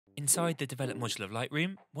Inside the Develop module of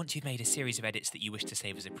Lightroom, once you've made a series of edits that you wish to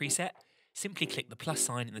save as a preset, simply click the plus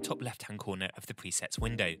sign in the top left-hand corner of the presets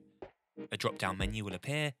window. A drop-down menu will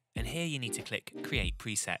appear, and here you need to click Create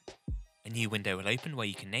Preset. A new window will open where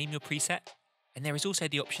you can name your preset, and there is also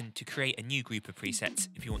the option to create a new group of presets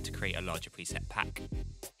if you want to create a larger preset pack.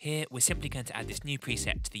 Here, we're simply going to add this new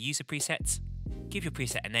preset to the user presets, give your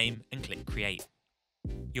preset a name, and click Create.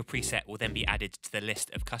 Your preset will then be added to the list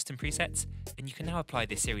of custom presets, and you can now apply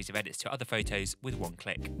this series of edits to other photos with one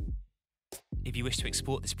click. If you wish to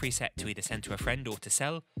export this preset to either send to a friend or to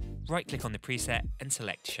sell, right-click on the preset and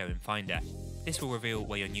select Show in Finder. This will reveal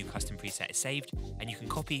where your new custom preset is saved, and you can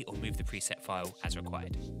copy or move the preset file as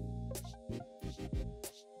required.